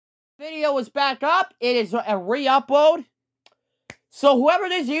video is back up. It is a re-upload. So whoever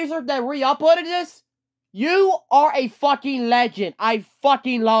this user that re-uploaded this, you are a fucking legend. I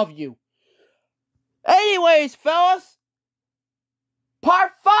fucking love you. Anyways, fellas,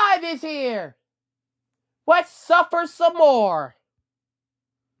 part 5 is here. Let's suffer some more.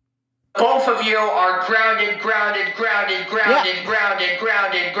 Both of you are grounded. This is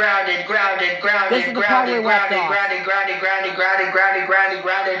the part we left off.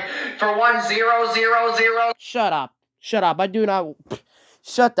 For 1000. Shut up. Shut up. I do not.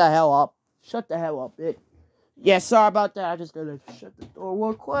 Shut the hell up. Shut the hell up, bitch. Yeah, sorry about that. I just gotta shut the door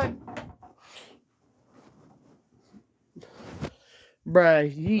real quick. Bruh,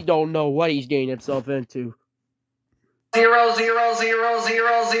 he don't know what he's getting himself into. 0 0 0 0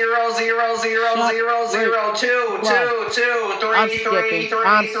 0 0 0 0 0 2 2 2 3 3 3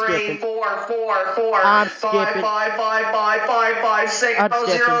 3 4 4 4 5 5 5 5 5 6 0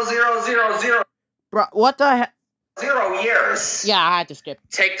 0 0 0 0. Bro, what the heck? 0 years. Yeah, I had to skip.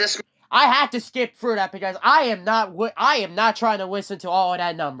 Take this. I had to skip through that because I am not trying to listen to all of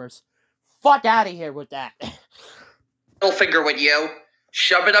that numbers. Fuck out of here with that. Middle finger with you.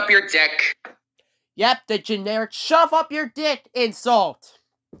 Shove it up your dick. Yep, the generic shove up your dick insult.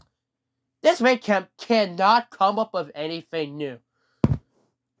 This man cannot come up with anything new.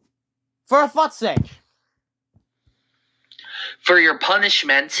 For fuck's sake. For your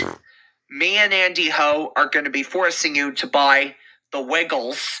punishment, me and Andy Ho are going to be forcing you to buy the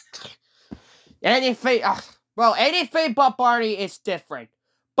Wiggles. Anything, bro, anything but Barney is different.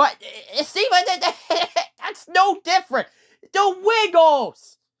 But it's even, that's no different. The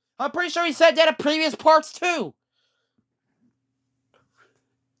Wiggles! I'm pretty sure he said that in previous parts too.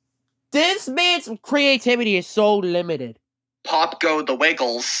 This man's creativity is so limited. Pop Go the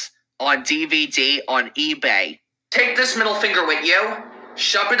Wiggles on DVD on eBay. Take this middle finger with you.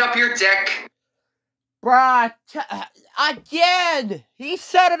 Shove it up your dick. Bruh, again! He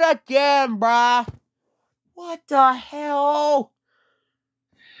said it again, bruh. What the hell?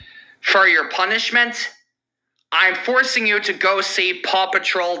 For your punishment, I'm forcing you to go see Paw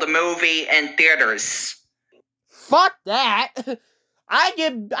Patrol the movie in theaters. Fuck that! I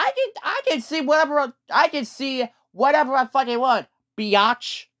can see whatever I fucking want,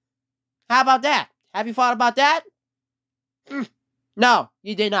 biatch. How about that? Have you thought about that? No,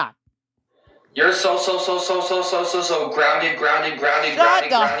 you did not. You're so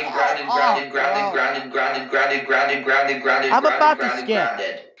grounded. I'm about to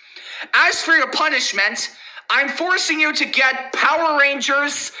skip. As for your punishment, I'm forcing you to get Power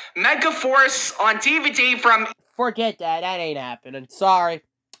Rangers Mega Force on DVD from... Forget that. That ain't happening. Sorry.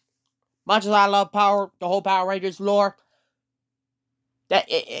 Much as I love the whole Power Rangers lore,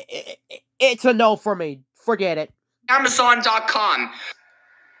 it's a no for me. Forget it. Amazon.com.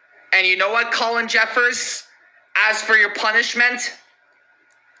 And you know what, Colin Jeffers? As for your punishment,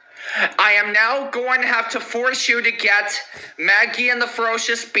 I am now going to have to force you to get Maggie and the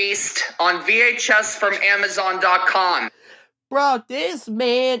Ferocious Beast on VHS from Amazon.com. Bro, this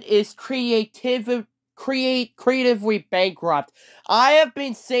man is creatively bankrupt. I have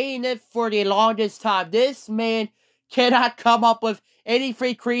been saying it for the longest time. This man cannot come up with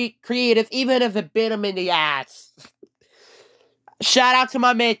anything creative, even if it bit him in the ass. Shout out to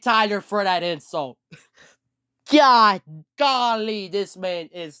my man Tyler for that insult. God, golly, this man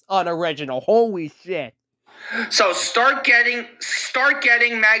is unoriginal. Holy shit. So start getting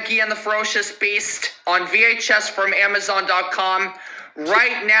Maggie and the Ferocious Beast on VHS from Amazon.com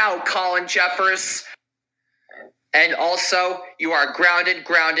right now, Colin Jeffers. And also, you are grounded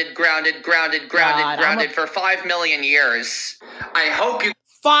for 5 million years. I hope you...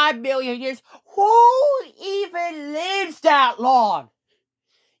 5 million years? Who even lives that long?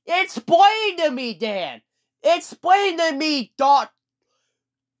 Explain to me, Dan. Explain to me, doggy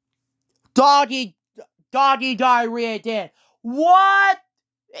diarrhea, Dan. What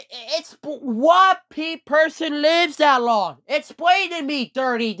person lives that long? Explain to me,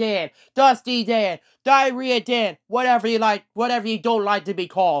 Dirty Dan, Dusty Dan, Diarrhea Dan, whatever you don't like to be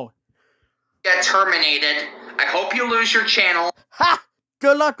called. Get terminated. I hope you lose your channel. Ha!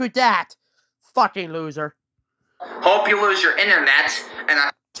 Good luck with that, fucking loser. Hope you lose your internet, and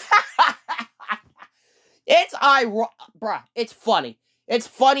bruh, it's funny. It's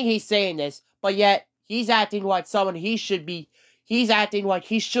funny he's saying this, but yet he's acting like someone he's acting like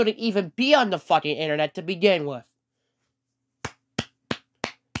he shouldn't even be on the fucking internet to begin with.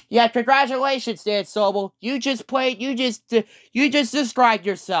 Yeah, congratulations, Dan Sobel. You just described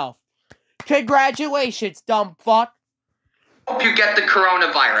yourself. Congratulations, dumb fuck. Hope you get the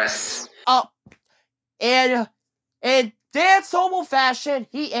coronavirus. Oh, and Dan Sobel fashion,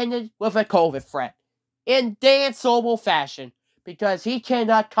 he ended with a COVID threat. In Dan Sobel fashion. Because he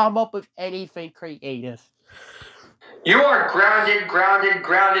cannot come up with anything creative. You are grounded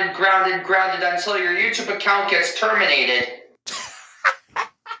until your YouTube account gets terminated.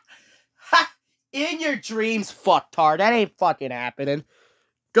 In your dreams, fucktard. That ain't fucking happening.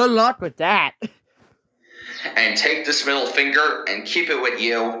 Good luck with that. And take this middle finger and keep it with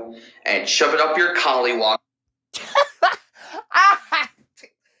you and shove it up your collywog. I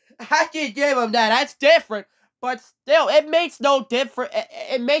can give him that. That's different. But still, it makes no difference.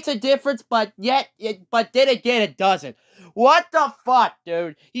 It makes a difference, but then again, it doesn't. What the fuck,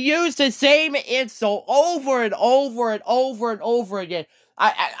 dude? You used the same insult over and over and over and over again.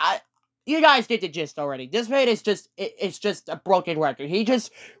 You guys get the gist already. This man is it's just a broken record. He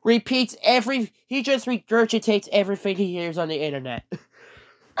just regurgitates everything he hears on the internet.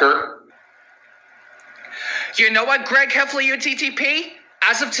 You know what, Greg Heffley UTTP?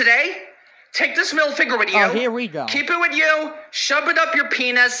 As of today, take this middle finger with you. Oh, here we go. Keep it with you. Shove it up your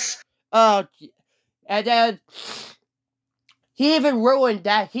penis. And then he even ruined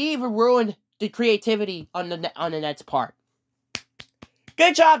that. He even ruined the creativity on the Nets' part.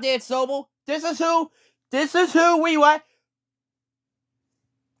 Good job, Dan Sobel. This is who we went.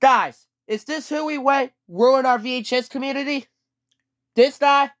 Guys, is this who we went ruin our VHS community? This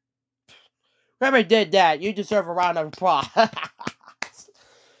guy? Whoever did that, you deserve a round of applause.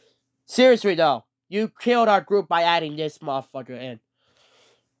 Seriously though, you killed our group by adding this motherfucker in.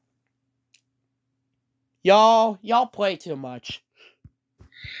 Y'all play too much.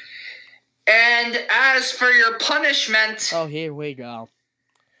 And as for your punishment... Oh, here we go.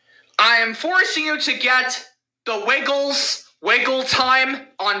 I am forcing you to get the Wiggles Wiggle Time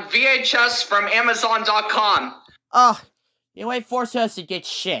on VHS from Amazon.com. You ain't forcing us to get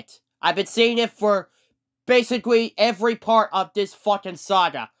shit. I've been seeing it for basically every part of this fucking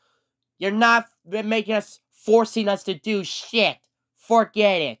saga. You're not forcing us to do shit.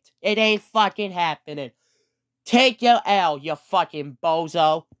 Forget it. It ain't fucking happening. Take your L, you fucking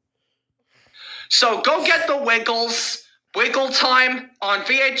bozo. So go get the Wiggles Wiggle Time on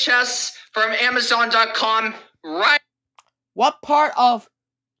VHS from Amazon.com right What part of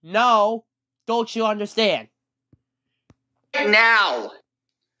no don't you understand? now.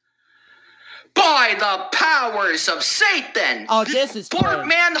 By the powers of Satan. Oh, this is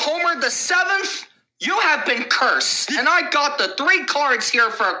Portman Homer the 7th, you have been cursed. And I got the 3 cards here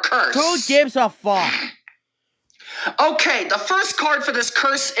for a curse. Who gives a fuck? Okay, the first card for this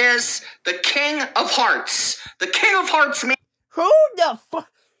curse is the King of Hearts. The King of Hearts means... Who the fuck?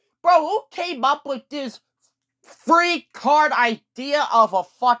 Bro, who came up with this free card idea of a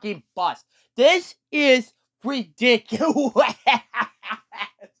fucking bust? This is ridiculous.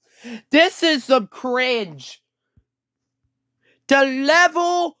 This is some cringe. The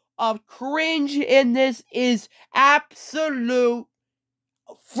level of cringe in this is absolute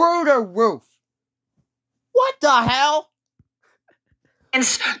through the roof. What the hell?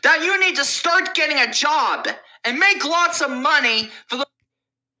 That you need to start getting a job and make lots of money for the...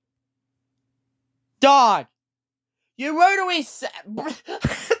 Dog. You literally said...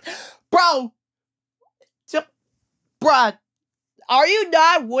 Bro. Bruh. Are you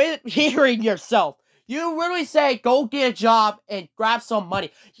not hearing yourself? You literally say, go get a job and grab some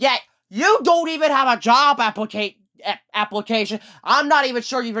money. Yet, you don't even have a job application. I'm not even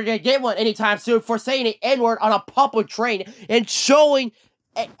sure you're going to get one anytime soon for saying the N-word on a public train and showing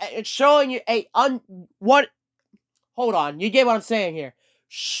you what... Hold on, you get what I'm saying here.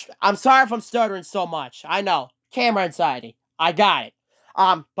 I'm sorry if I'm stuttering so much. I know. Camera anxiety. I got it.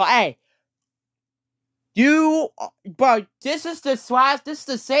 But hey. Bro, this is the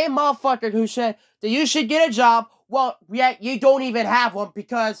same motherfucker who said that you should get a job. Well, yet you don't even have one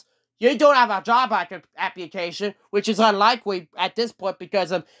because you don't have a job application, which is unlikely at this point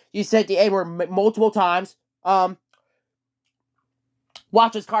because you said the A-word multiple times.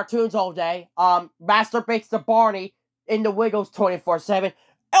 Watches cartoons all day. Masturbates to Barney in the Wiggles 24/7.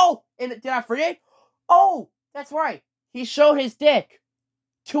 Oh, and did I forget? Oh, that's right. He showed his dick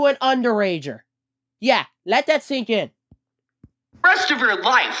to an underager. Yeah, let that sink in. Rest of your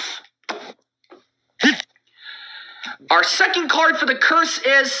life. Our second card for the curse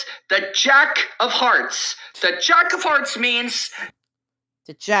is the Jack of Hearts. The Jack of Hearts means...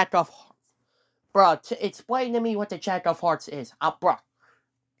 The Jack of Hearts. Bro, explain to me what the Jack of Hearts is. Bro,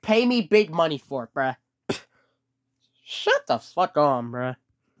 pay me big money for it, bro. Shut the fuck on, bro.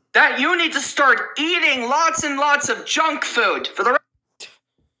 That you need to start eating lots and lots of junk food for the...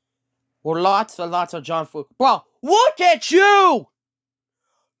 Or lots and lots of junk food. Bro, look at you!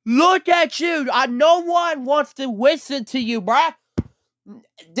 Look at you. No one wants to listen to you, bruh.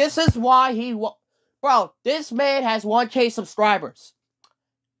 This is why bro, this man has 1K subscribers.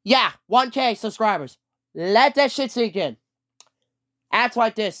 Yeah, 1K subscribers. Let that shit sink in. Acts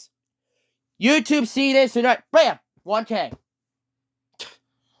like this. YouTube see this and that. Bam! 1K.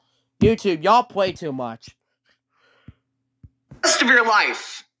 YouTube, y'all play too much. Rest of your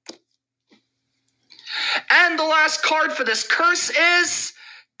life. And the last card for this curse is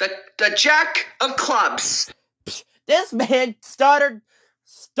the Jack of Clubs. This man stuttering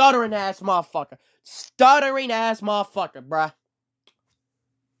ass motherfucker. Stuttering ass motherfucker, bruh.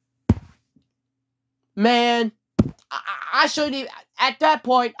 Man, I shouldn't even. At that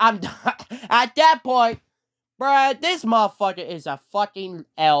point, I'm done. At that point, bruh, this motherfucker is a fucking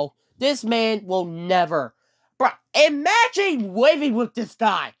L. This man will never. Bruh, imagine living with this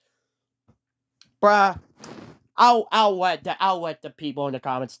guy. Bruh, I'll let the people in the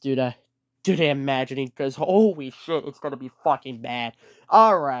comments do the imagining, because holy shit, it's gonna be fucking bad.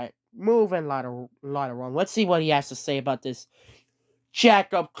 Alright, moving later on. Let's see what he has to say about this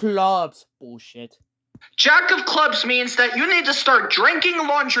Jack of Clubs bullshit. Jack of Clubs means that you need to start drinking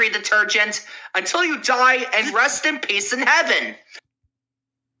laundry detergent until you die and rest in peace in heaven.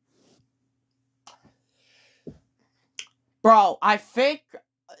 Bro, I think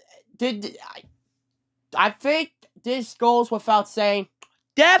this goes without saying,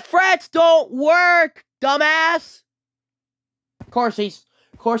 death threats don't work, dumbass. Of course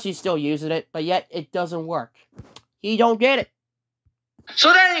he's still using it, but yet it doesn't work. He don't get it.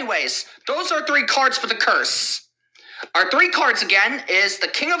 So then anyways, those are 3 cards for the curse. Our 3 cards again is the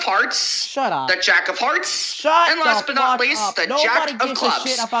King of Hearts, Shut up. the Jack of Hearts, Shut and last the but not fuck least, up. the Nobody Jack of gives a Clubs.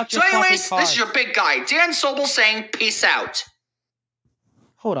 shit about your So anyways, fucking this is your cards. big guy, Dan Sobel, saying peace out.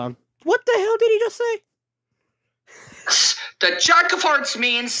 Hold on. What the hell did he just say? The Jack of Hearts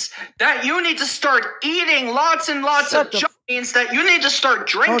means that you need to start eating lots and lots of junk. Means that you need to start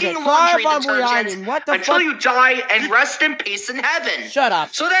drinking laundry detergent until you die and rest in peace in heaven. Shut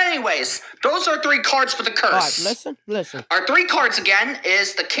up. So then anyways, those are 3 cards for the curse. Alright, listen. Our 3 cards again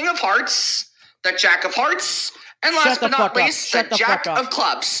is the King of Hearts, the Jack of Hearts, and last but not least, the Jack of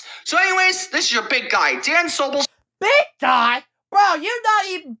Clubs. So anyways, this is your big guy, Dan Sobel. Big guy? Bro, you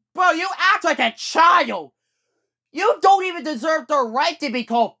act like a child. You don't even deserve the right to be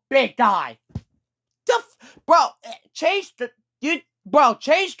called big guy. Change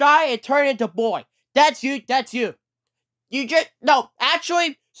guy and turn into boy. That's you.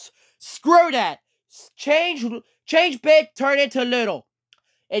 Actually, screw that. Change big, turn into little.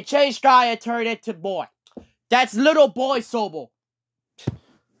 And change guy and turn into boy. That's little boy Sobel.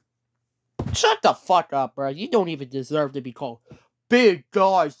 Shut the fuck up, bro. You don't even deserve to be called big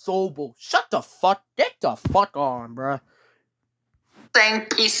guy Sobel. Get the fuck on, bro. Saying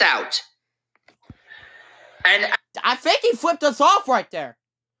peace out. And I think he flipped us off right there.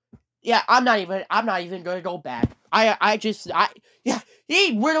 Yeah, I'm not even gonna go back.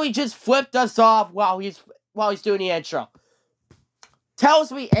 He really just flipped us off while he's doing the intro.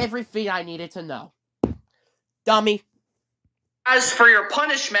 Tells me everything I needed to know. Dummy. As for your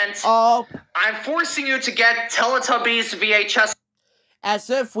punishment, I'm forcing you to get Teletubbies VHS. As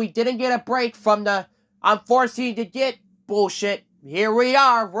if we didn't get a break from the I'm forcing you to get bullshit. Here we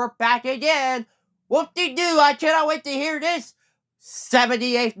are, we're back again. Whoop-de-doo, I cannot wait to hear this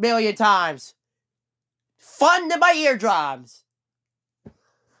 78 million times. Fun to my eardrums.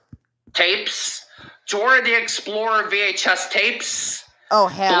 Tapes, Dora the Explorer VHS tapes. Oh,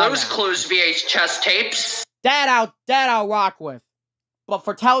 hell Blue's Clues VHS tapes. That I'll rock with. But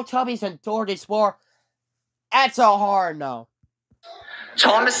for Teletubbies and Dora the Explorer, that's a hard no.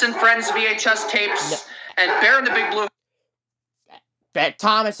 Thomas and Friends VHS tapes, and Bear in the Big Blue.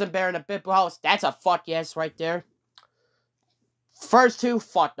 Thomas and Bear in the Big Blue House, that's a fuck yes right there. First 2,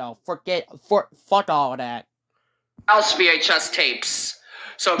 fuck no. Fuck all of that. House VHS tapes.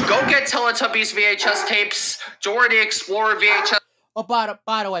 So go get Teletubbies VHS tapes, Dora the Explorer VHS. Oh, by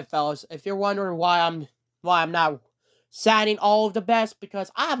the way, fellas, if you're wondering why I'm not signing all of the best,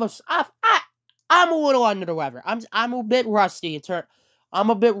 because I'm a little under the weather. I'm a bit rusty I'm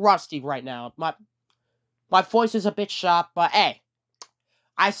a bit rusty right now. My voice is a bit sharp, but hey,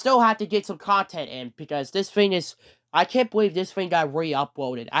 I still have to get some content in, because this thing is, I can't believe this thing got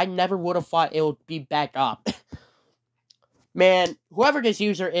re-uploaded. I never would have thought it would be back up. Man, whoever this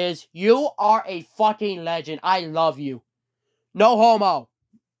user is, you are a fucking legend. I love you. No homo.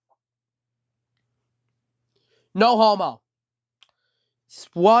 No homo.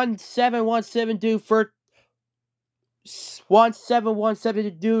 1717 dude for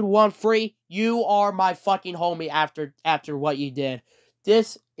 1717 dude 1 free. You are my fucking homie after what you did.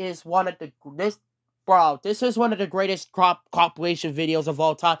 this is one of the this is one of the greatest compilation videos of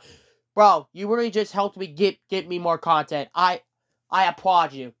all time. Bro, you really just helped me get me more content. I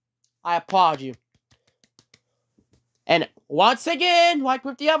applaud you. I applaud you. And once again, like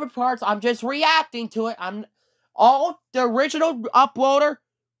with the other parts, I'm just reacting to it. I'm the original uploader,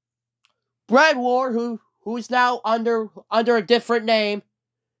 Bread War, who's now under a different name,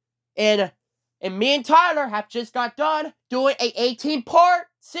 and me and Tyler have just got done doing a 18-part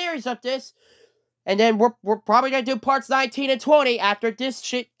series of this, and then we're probably gonna do parts 19 and 20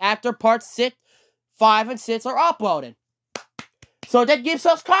 after parts 5 and 6 are uploaded. So that gives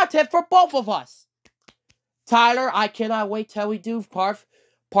us content for both of us. Tyler, I cannot wait till we do part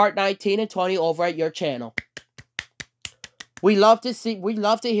 19 and 20 over at your channel. We love to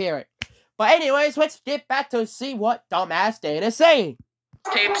hear it. But anyways, let's get back to see what dumbass Dan is saying.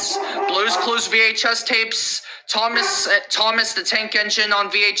 Tapes, Blues Clues VHS tapes, Thomas the Tank Engine on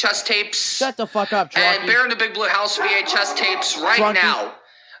VHS tapes. Shut the fuck up, Drunky. And Bear in the Big Blue House VHS tapes right Drunky. now.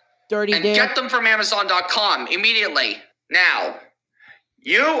 Dirty and Dan. Get them from Amazon.com immediately. Now.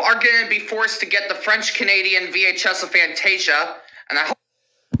 You are going to be forced to get the French-Canadian VHS of Fantasia, and I hope...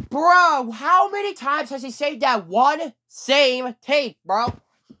 Bro, how many times has he said that one same tape, bro?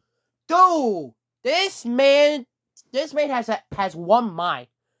 Dude, this man has one mind.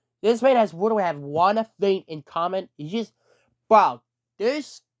 This man has literally have one thing in common. He's just, bro,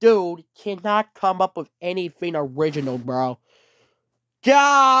 this dude cannot come up with anything original, bro.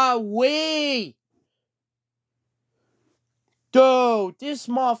 Golly! Dude, this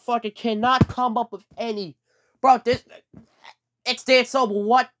motherfucker cannot come up with any... Bro, it's Dan Sobel.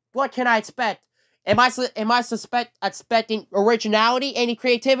 What can I expect? Am I expecting originality, any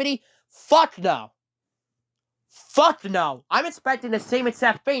creativity? Fuck no. Fuck no. I'm expecting the same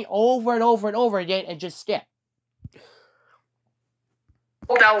exact thing over and over and over again and just skip.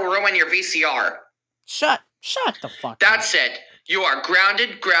 That will ruin your VCR. Shut the fuck up. That's it. You are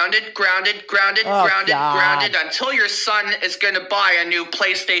grounded until your son is going to buy a new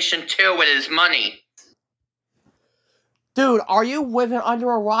PlayStation 2 with his money. Dude, are you living under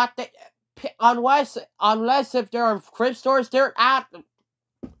a rock? Unless if there are crib stores, they're at...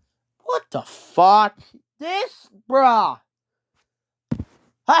 What the fuck? This, bruh.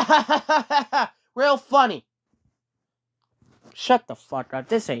 Real funny. Shut the fuck up.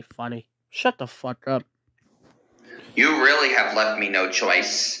 This ain't funny. Shut the fuck up. You really have left me no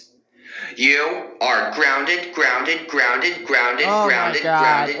choice. You are grounded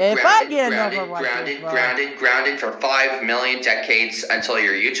for 5 million decades until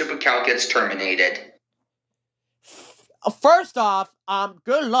your YouTube account gets terminated. First off,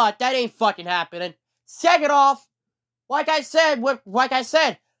 good luck. That ain't fucking happening. Second off, like I said, what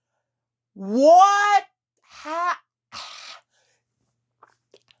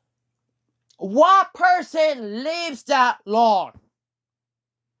person lives that long?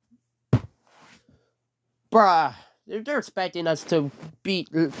 Bruh, they're expecting us to be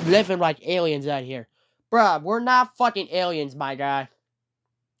living like aliens out here. Bruh, we're not fucking aliens, my guy.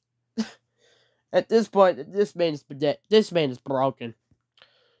 At this point, this man is broken.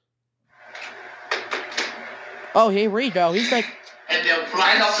 Oh, here we go. He's like... And they'll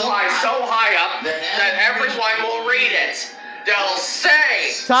fly so high up that everyone will read it. They'll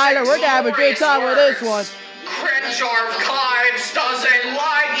say... Tyler, we're gonna have a good time with this one. Cringe Archives doesn't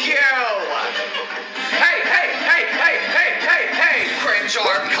like you! Hey! Cringe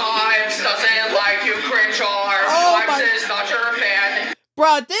Archives doesn't like you. Cringe Archives is not your fan.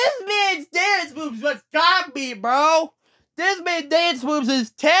 Bro, this man's dance moves just got me, bro. This man's dance moves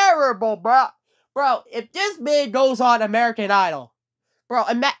is terrible, bro. Bro, if this man goes on American Idol, bro,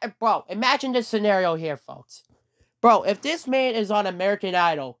 imagine this scenario here, folks. Bro, if this man is on American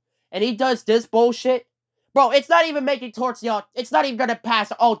Idol and he does this bullshit, bro, it's not even making towards the it's not even gonna pass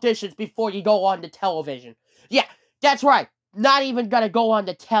the auditions before you go on the television. Yeah, that's right. Not even gonna go on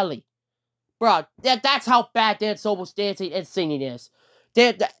the telly. Bro, that's how bad Dan Sobel's dancing and singing is.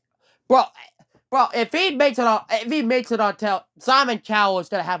 Bro, if he makes it on Simon Cowell is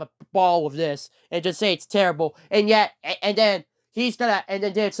gonna have a ball with this and just say it's terrible, and then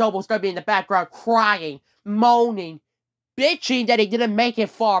Dan Sobel's gonna be in the background crying, moaning, bitching that he didn't make it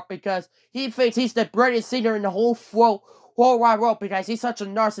far because he thinks he's the greatest singer in the whole wide world because he's such a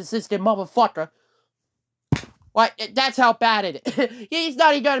narcissistic motherfucker. Like, that's how bad it is. He's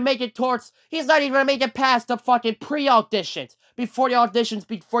not even gonna make it past the fucking pre-auditions. Before the auditions,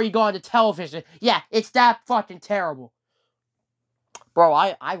 before you go on the television. Yeah, it's that fucking terrible. Bro,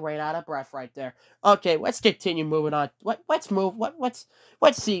 I ran out of breath right there. Okay, let's continue moving on. Let's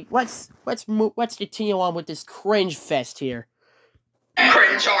continue on with this cringe fest here.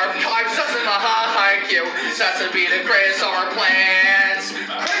 Cringe Archives doesn't like you. That's to be the greatest of our plans.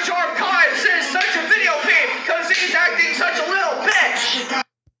 Cringe Archives is such a video game because he's acting such a little bitch.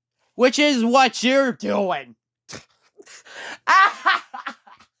 Which is what you're doing.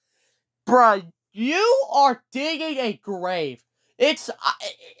 Bruh, you are digging a grave. It's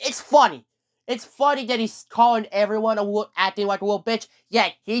funny. It's funny that he's calling everyone acting like a little bitch.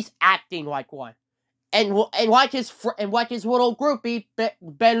 Yet he's acting like one. And like his little groupie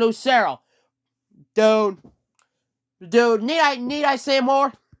Ben Lucero. Dude, need I say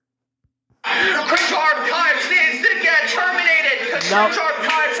more? Cringe Archives needs to get terminated because Cringe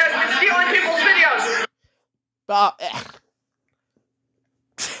Archives has been stealing people's videos.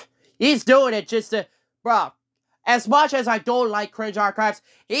 He's doing it just to, bro. As much as I don't like Cringe Archives,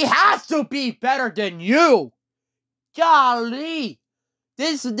 he has to be better than you. Golly,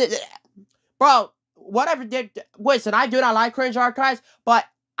 bro. Whatever. Listen, I do not like Cringe Archives, but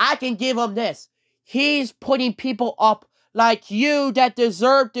I can give him this. He's putting people up like you that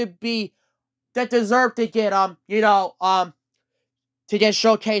deserve to get to get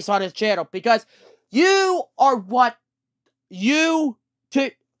showcased on his channel, because you are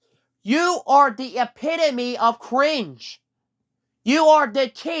the epitome of cringe. You are the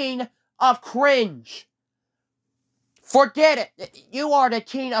king of cringe. Forget it. You are the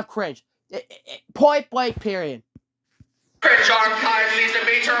king of cringe. Point blank, period. Cringe Archives needs to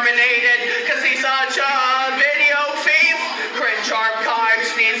be terminated because he's such a video thief. Cringe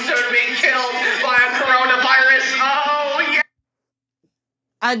Archives needs to be killed by a coronavirus. Oh, yeah.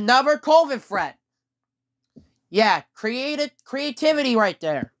 Another COVID threat. Yeah, creativity right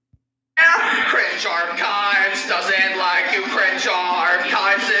there. Cringe Archives doesn't like you. Cringe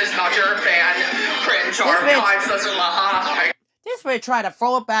Archives is not your fan. Cringe Archives doesn't like. This man trying to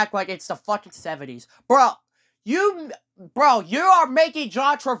throw it back like it's the fucking 70s. Bro, you are making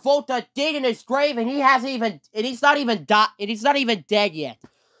John Travolta dig in his grave and he's not even dead yet.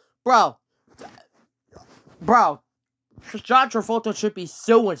 Bro, John Travolta should be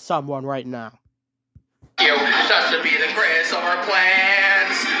suing someone right now. You just to be the greatest of our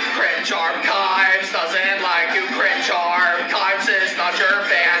plans. Cringe Archives doesn't like you. Cringe Archives is not your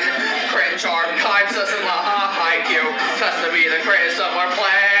fan. Cringe Archives doesn't like you. Just to be the greatest of our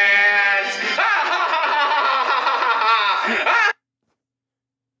plans.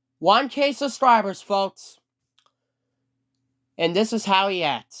 1K subscribers, folks. And this is how he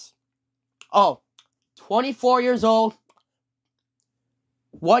acts. Oh, 24 years old.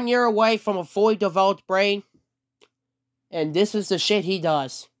 1 year away from a fully developed brain. And this is the shit he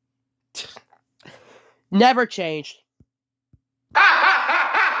does. Never changed.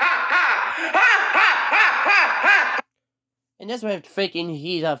 And this man thinking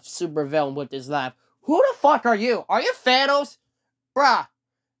he's a super villain with his laugh. Who the fuck are you? Are you Thanos? Bruh.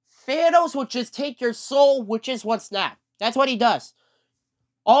 Thanos will just take your soul with just one snap. That's what he does.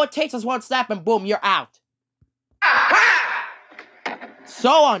 All it takes is one snap and boom, you're out.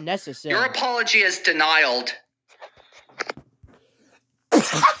 So unnecessary. Your apology is denied.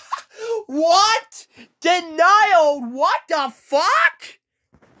 What? Denial? What the fuck?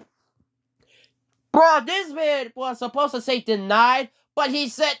 Bro, this man was supposed to say denied, but he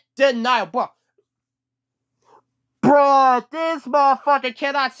said denial, bro. Bro, this motherfucker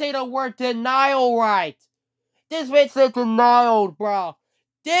cannot say the word denial right. This man said denial, bro.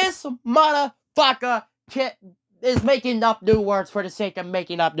 This motherfucker is making up new words for the sake of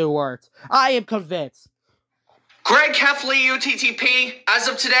making up new words. I am convinced. Greg Heffley, UTTP, as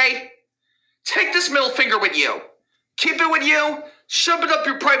of today, take this middle finger with you. Keep it with you. Shove it up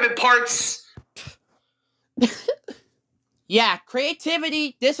your private parts. Yeah,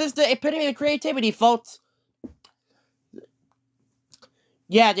 creativity. This is the epitome of creativity, folks.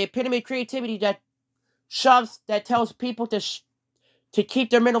 Yeah, the epitome of creativity that tells people to keep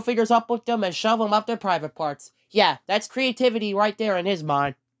their middle fingers up with them and shove them up their private parts. Yeah, that's creativity right there in his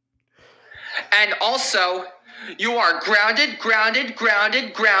mind. And also, you are grounded.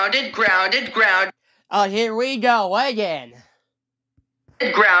 Oh, here we go again.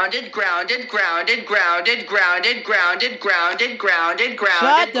 Grounded.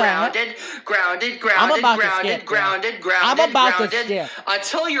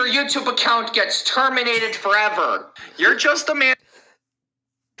 Until your YouTube account gets terminated forever. You're just a man.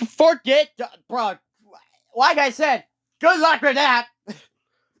 Forget, bro. Like I said, good luck with that.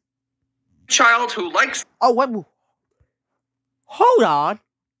 Child who likes. Oh, what? Hold on.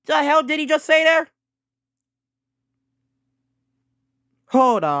 The hell did he just say there?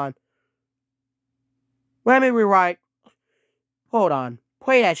 Hold on. Let me rewrite. Hold on.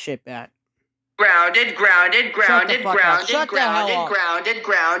 Play that shit back. Grounded, grounded, grounded, fuck up. grounded, Shut the hell grounded, up. grounded,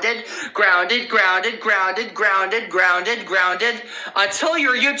 grounded, grounded, grounded, grounded, grounded, grounded, grounded, until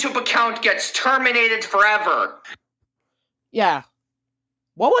your YouTube account gets terminated forever. Yeah.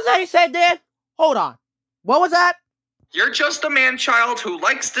 What was that he said, Dan? Hold on. What was that? You're just a man-child who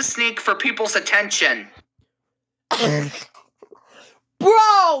likes to sneak for people's attention.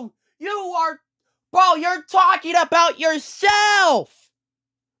 Bro! Bro, you're talking about yourself!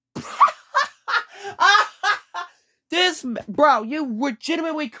 Bro, you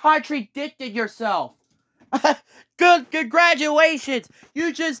legitimately contradicted yourself. Congratulations!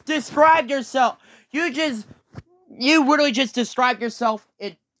 You just described yourself. You literally just described yourself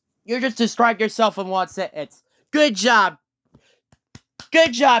you just described yourself in one sentence. Good job.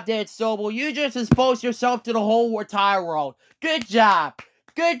 Good job, Dan Sobel. You just exposed yourself to the whole entire world. Good job.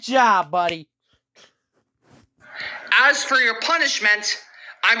 Good job, buddy. As for your punishment,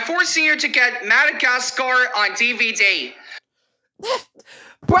 I'm forcing you to get Madagascar on DVD.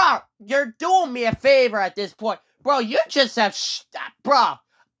 Bro, you're doing me a favor at this point. Bro, you just have bro.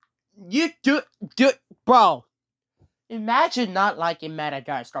 You bro. Imagine not liking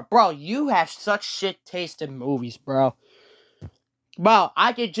Madagascar. Bro, you have such shit taste in movies, bro. Bro,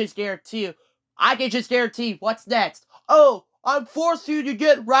 I can just guarantee what's next. Oh, I'm forcing you to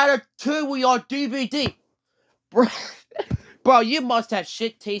get Ratatouille on DVD. Bro, you must have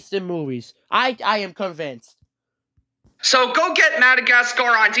shit taste in movies. I am convinced. So go get Madagascar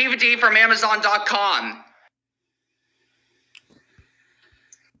on DVD from Amazon.com.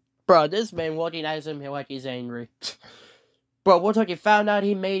 Bro, this man looking at him like he's angry. Bro, looks like he found out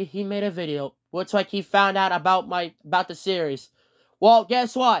he made a video. Looks like he found out about the series. Well,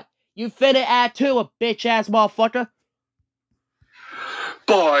 guess what? You finna add to a bitch-ass motherfucker.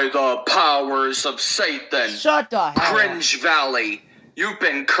 By the powers of Satan. Shut the hell Cringe up. Valley. You've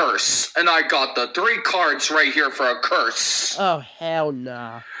been cursed. And I got the 3 cards right here for a curse. Oh, hell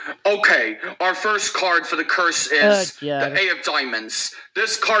nah. Okay, our first card for the curse is yeah. the 8 of Diamonds.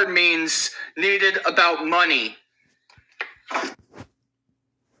 This card means needed about money. What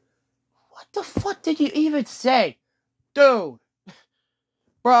the fuck did you even say? Dude.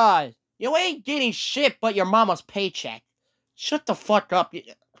 Bruh, you ain't getting shit but your mama's paycheck. Shut the fuck up.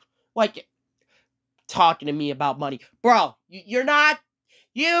 Like, talking to me about money. Bro, you're not...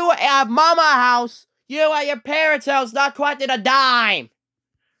 You at mama house, you at your parents' house, not collecting a dime.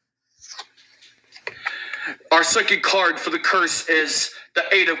 Our second card for the curse is the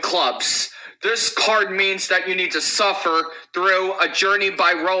 8 of Clubs. This card means that you need to suffer through a journey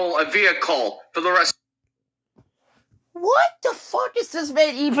by roll a vehicle for the rest. What the fuck is this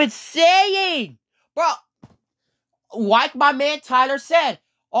man even saying? Bro, like my man Tyler said,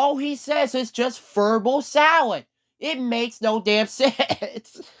 all he says is just verbal salad. It makes no damn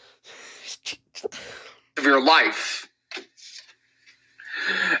sense. Of your life.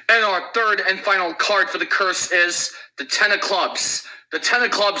 And our third and final card for the curse is the 10 of Clubs. The 10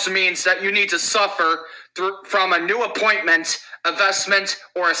 of Clubs means that you need to suffer from a new appointment, investment,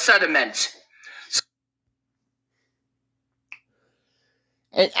 or a settlement.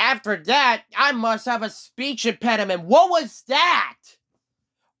 And after that, I must have a speech impediment. What was that?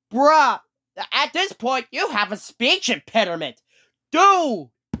 Bruh, at this point, you have a speech impediment. Dude,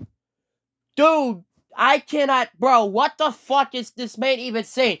 I cannot, bro, what the fuck is this man even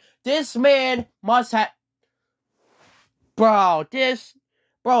saying? This man must have,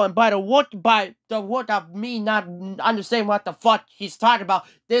 and by the look of me not understanding what the fuck he's talking about,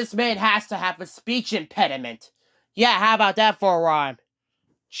 this man has to have a speech impediment. Yeah, how about that for a rhyme?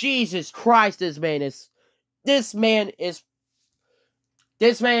 Jesus Christ, this man is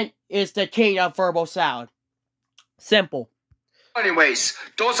the king of verbal salad. Simple. Anyways,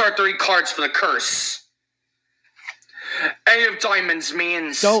 those are 3 cards for the curse. 8 of Diamonds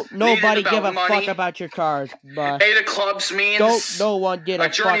means don't nobody give a money. fuck about your cards, but 8 of Clubs means don't no one give a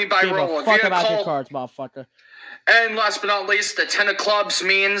journey fuck, by give roll a a fuck vehicle. about your cards, motherfucker. And last but not least, the 10 of Clubs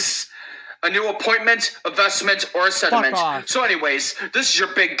means a new appointment, investment, or a settlement. Fuck off. So anyways, this is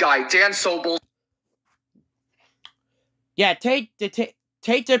your big guy, Dan Sobel. Yeah, take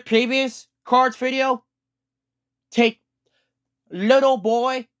the previous cards video, take little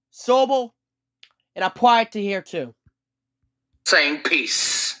boy Sobel, and apply it to here too. Saying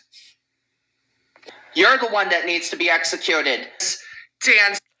peace. You're the one that needs to be executed.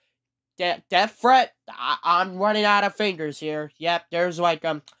 Dan. Death threat. I'm running out of fingers here. Yep, there's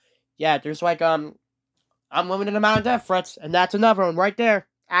unlimited amount of death threats, and that's another one right there.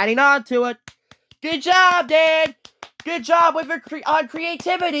 Adding on to it. Good job, Dan. Good job with your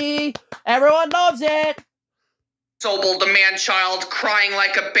creativity. Everyone loves it. Sobel, the man-child, crying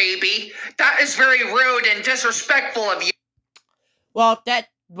like a baby. That is very rude and disrespectful of you. Well, then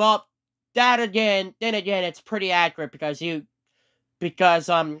again, it's pretty accurate because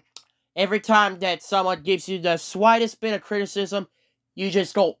every time that someone gives you the slightest bit of criticism, you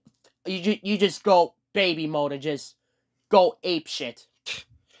just go baby mode and just go ape shit.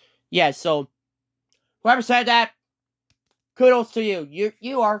 Yeah, so whoever said that, kudos to you.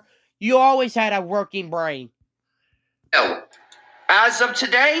 You always had a working brain. No. As of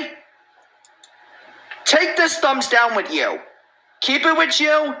today, take this thumbs down with you. Keep it with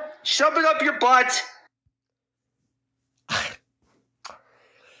you. Shove it up your butt.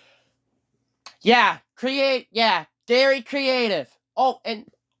 Yeah, very creative. Oh, and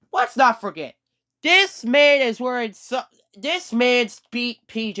let's not forget, this man is wearing this man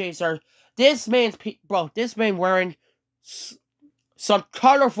wearing some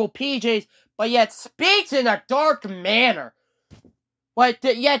colorful PJs, but yet speaks in a dark manner. But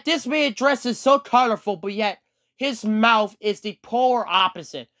yet this man dresses so colorful, but yet his mouth is the polar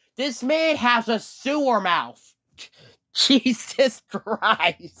opposite. This man has a sewer mouth. Jesus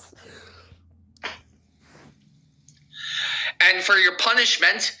Christ. And for your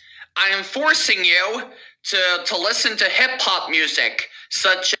punishment, I am forcing you to listen to hip-hop music,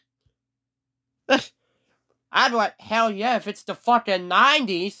 such as... I'd be like, hell yeah, if it's the fucking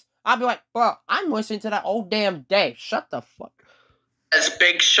 90s, I'd be like, bro, I'm listening to that old damn day. Shut the fuck. As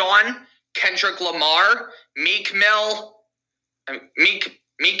Big Sean, Kendrick Lamar, Meek Mill.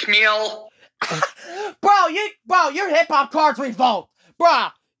 Bro, your hip-hop cards revolt. Bro,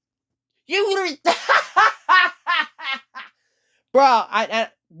 you literally...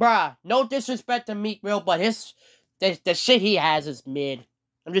 Bruh, no disrespect to Meek Mill, but the shit he has is mid.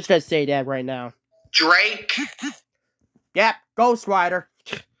 I'm just gonna say that right now. Drake. Yep, Ghost Rider.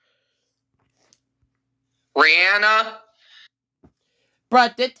 Rihanna.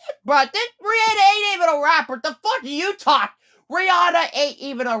 Bruh, Rihanna ain't even a rapper. The fuck are you talking? Rihanna ain't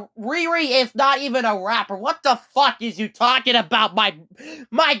even Riri is not even a rapper. What the fuck is you talking about, my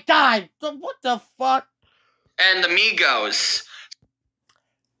guy? What the fuck? And the Migos.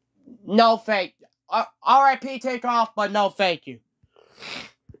 No thank you. R.I.P. take off, but no thank you.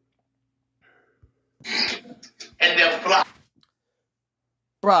 And the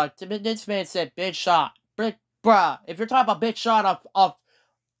Bruh, this man said bitch shot. Bruh, if you're talking about bitch shot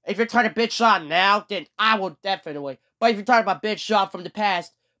if you're talking bitch shot now, then I will definitely. But if you're talking about bitch shot from the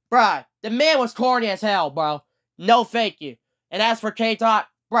past, bruh, the man was corny as hell, bro. No thank you. And as for K-Dot,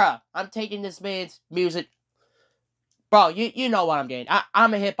 bruh, I'm taking this man's music. Bro, you know what I'm getting.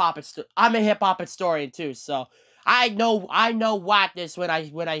 I'm a hip-hop historian too, so I know whackness when I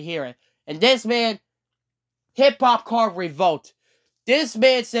hear it. And this man, hip-hop card revolt. This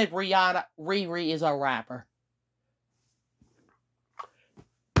man said Riri is a rapper.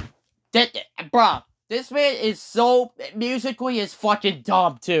 Bruh, this man is so musically is fucking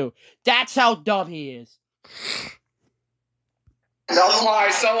dumb too. That's how dumb he is. They'll fly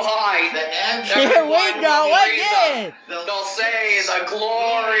so high that here we go again. They'll say the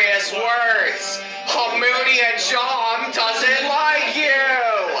glorious words. Hamoudi and John doesn't like you.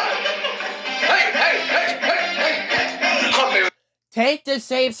 Hey. Take the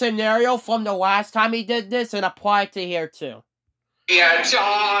same scenario from the last time he did this and apply it to here too. Yeah,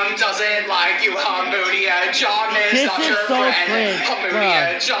 John doesn't like you, Hamoudi, and John is not your friend. Hamoudi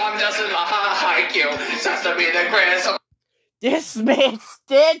and John doesn't like you. That's to be the greatest. This man's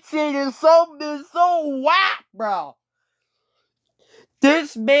dancing is so whack, bro.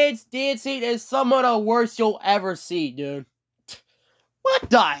 This man's dancing is some of the worst you'll ever see, dude. What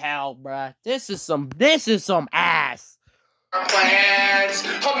the hell, bro? This is some ass. Plans.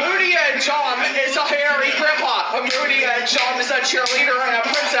 Hamoudi and John is a hairy grandpa. Hamoudi and John is a cheerleader and a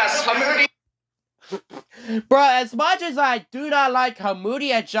princess. Hamoudi. Bro, as much as I do not like Hamoudi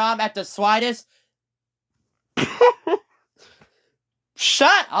and John at the slightest.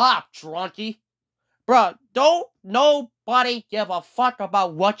 Shut up, drunkie. Bro, don't nobody give a fuck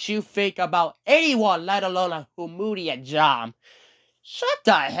about what you think about anyone, let alone a Hamoudi and John. Shut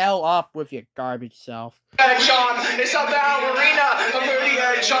the hell up with your garbage self. John is a ballerina. Hamoudi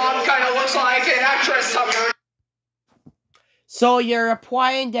and John kind of looks like an actress. So you're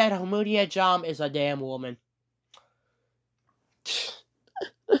implying that Hamoudi and John is a damn woman.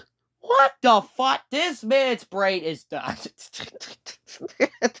 What the fuck? This man's brain is done.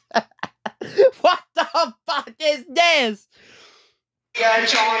 What the fuck is this? Yeah,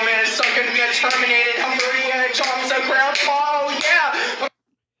 John is so gonna get terminated. Hamoudi and John's a grandpa.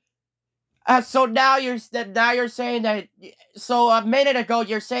 Yeah. So now you're saying that. So a minute ago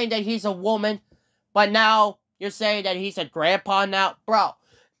you're saying that he's a woman, but now You're saying that he's a grandpa now? Bro,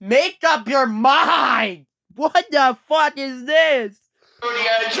 make up your mind! What the fuck is this?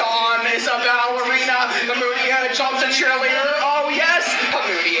 Hamudia John is a ballerina. Hamudia John's a cheerleader. Oh yes,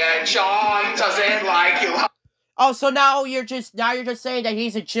 Hamudia John doesn't like you. Oh, so now you're just saying that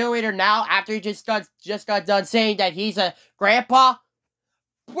he's a cheerleader now after you just got done saying that he's a grandpa?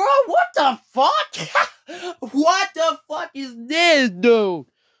 Bro, what the fuck? What the fuck is this, dude?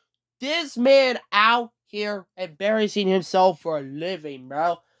 This man out here embarrassing himself for a living,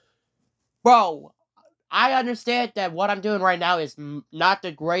 bro. Bro, I understand that what I'm doing right now is not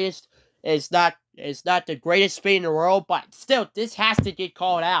the greatest. It's not the greatest speed in the world, but still, this has to get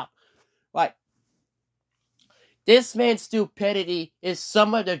called out. Like, this man's stupidity is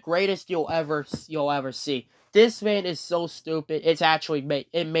some of the greatest you'll ever see. This man is so stupid. It's actually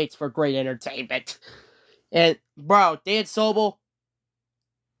it makes for great entertainment. And bro, Dan Sobel,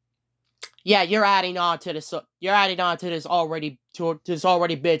 yeah, you're adding on to this. You're adding on to this already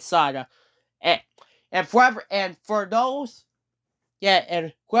big saga. And for those, yeah,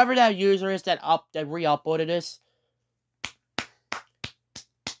 and whoever that user is that re-uploaded this,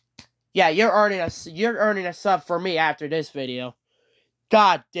 yeah, you're earning a sub for me after this video.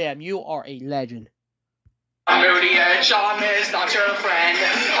 God damn, you are a legend. Hamudia John is not your friend.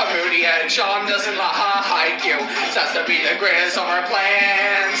 Hamudia John doesn't like you. Says to be the greatest of our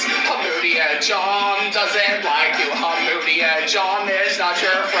plans. Hamudia John doesn't like you. Hamudia John is not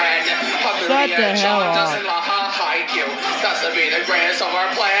your friend. Hamudia John doesn't like you. Says to be the greatest of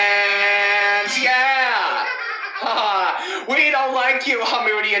our plans. Yeah. We don't like you,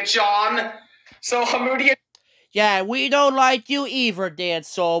 Hamudia John. So Hamudia. Yeah, we don't like you either, Dan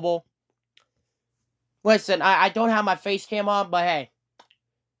Sobel. Listen, I don't have my face cam on, but hey,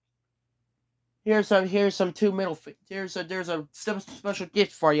 here's some there's a special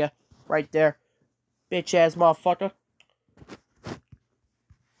gift for you, right there, bitch ass motherfucker.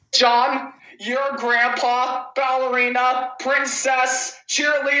 John, your grandpa, ballerina, princess,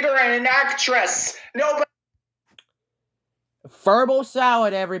 cheerleader, and an actress. Nobody. Verbal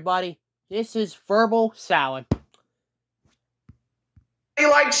salad, everybody. This is verbal salad.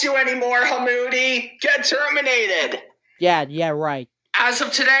 Likes you anymore, Hamudi. Get terminated. Yeah, right. As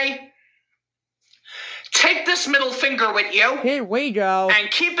of today, take this middle finger with you. Here we go. And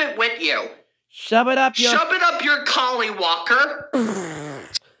keep it with you. Shove it up your collywalker.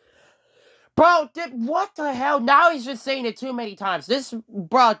 Bro, what the hell? Now he's just saying it too many times.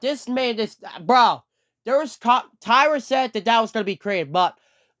 Bro, Tyra said that was going to be creative, but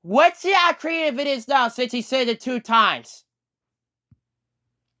let's see how creative it is now since he said it 2 times.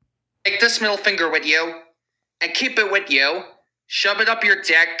 Take this middle finger with you, and keep it with you. Shove it up your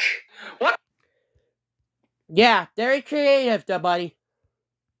dick. What? Yeah, very creative, buddy.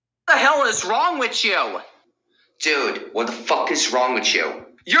 What the hell is wrong with you? Dude, what the fuck is wrong with you?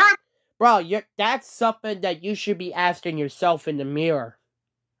 Bro, that's something that you should be asking yourself in the mirror.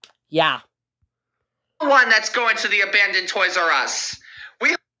 Yeah. The one that's going to the abandoned Toys R Us.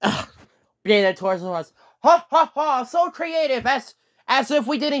 Abandoned Toys R Us. Ha ha ha, so creative, as if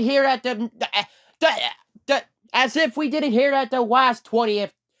we didn't hear that as if we didn't hear that the last 20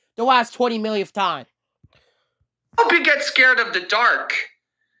 millionth time. Hope you get scared of the dark.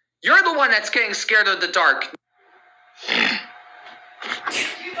 You're the one that's getting scared of the dark. And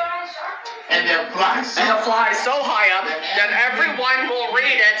the fly so high up that everyone will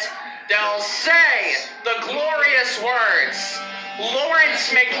read it. They'll say the glorious words,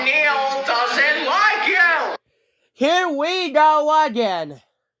 Lawrence McNeil doesn't like you. Here we go again.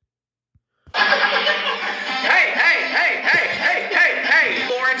 Hey,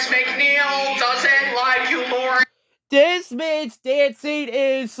 Lawrence McNeil doesn't like you, Lawrence. This man's dancing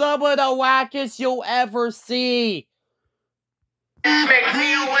is some of the wackest you'll ever see.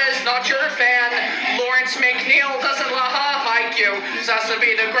 McNeil is not your fan. Lawrence McNeil doesn't like you. Says to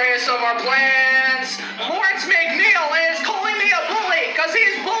be the greatest of our plans. Lawrence McNeil is calling me a bully because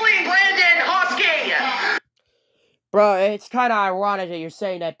he's bullying Brandon Husky. Bro, it's kind of ironic that you're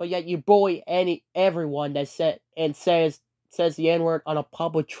saying that, but yet you bully everyone that says the N-word on a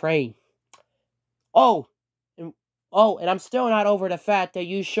public train. And I'm still not over the fact that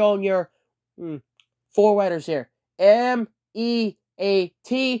you shown your 4 letters here. MEAT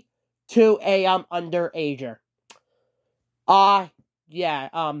to a underager.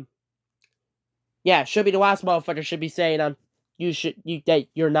 Yeah, should be the last motherfucker should be saying that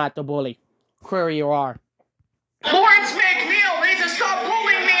you're not the bully. Query you are. Lawrence McNeil needs to stop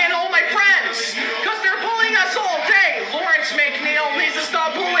bullying me and all my friends, because they're bullying us all day. Lawrence McNeil needs to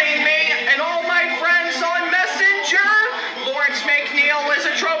stop bullying me and all my friends on Messenger. Lawrence McNeil is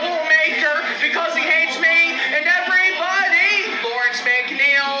a troublemaker because he hates me and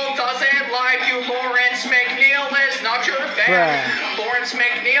fan. Lawrence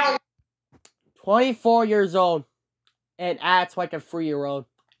McNeil. 24 years old and acts like a 3-year-old.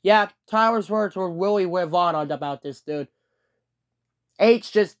 Yeah, Tyler's words will really live on about this dude.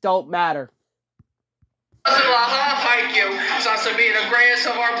 Age just don't matter. Like you, supposed to be the greatest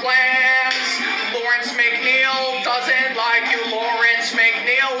of our plans. Lawrence McNeil doesn't like you. Lawrence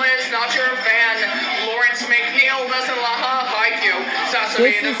McNeil is not your fan. Lawrence McNeil doesn't like you. Supposed to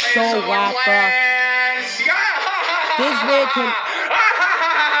be the greatest of our plans. This man can...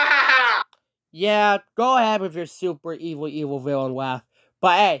 Yeah, go ahead with your super evil villain laugh.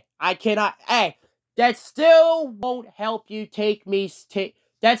 But hey, I cannot... Hey, that still won't help you take me...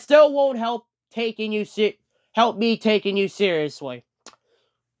 That still won't help help me taking you seriously.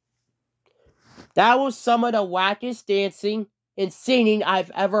 That was some of the wackest dancing and singing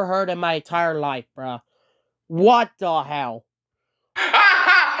I've ever heard in my entire life, bruh. What the hell?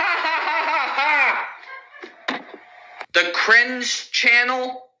 The Cringe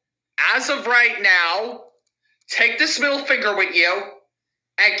channel, as of right now, take this middle finger with you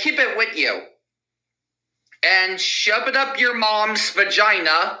and keep it with you. And shove it up your mom's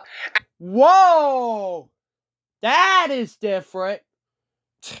vagina. Whoa! That is different.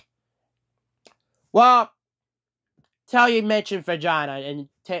 Well, tell you mention vagina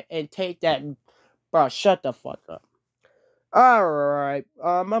and take that. Bro, shut the fuck up. Alright,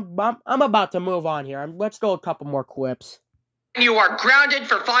 I'm about to move on here. Let's go a couple more clips. You are grounded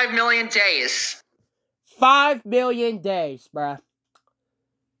for 5 million days. 5 million days, bruh.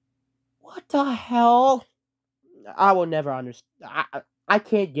 What the hell? I will never understand. I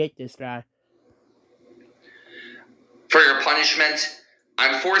can't get this guy. For your punishment,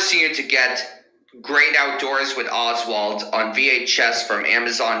 I'm forcing you to get Great Outdoors with Oswald on VHS from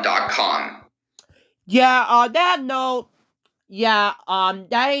Amazon.com. Yeah, on that note, yeah,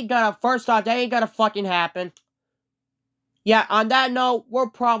 that ain't gonna, first off, that ain't gonna fucking happen. Yeah, on that note, we'll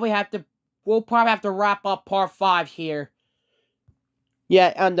probably have to wrap up part 5 here.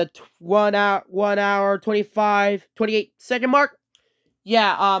 Yeah, on the 1 hour, 28 second mark.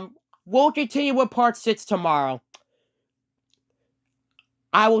 Yeah, we'll continue with part 6 tomorrow.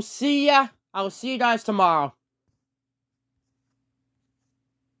 I will see you guys tomorrow.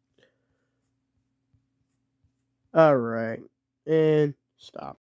 Alright. And stop.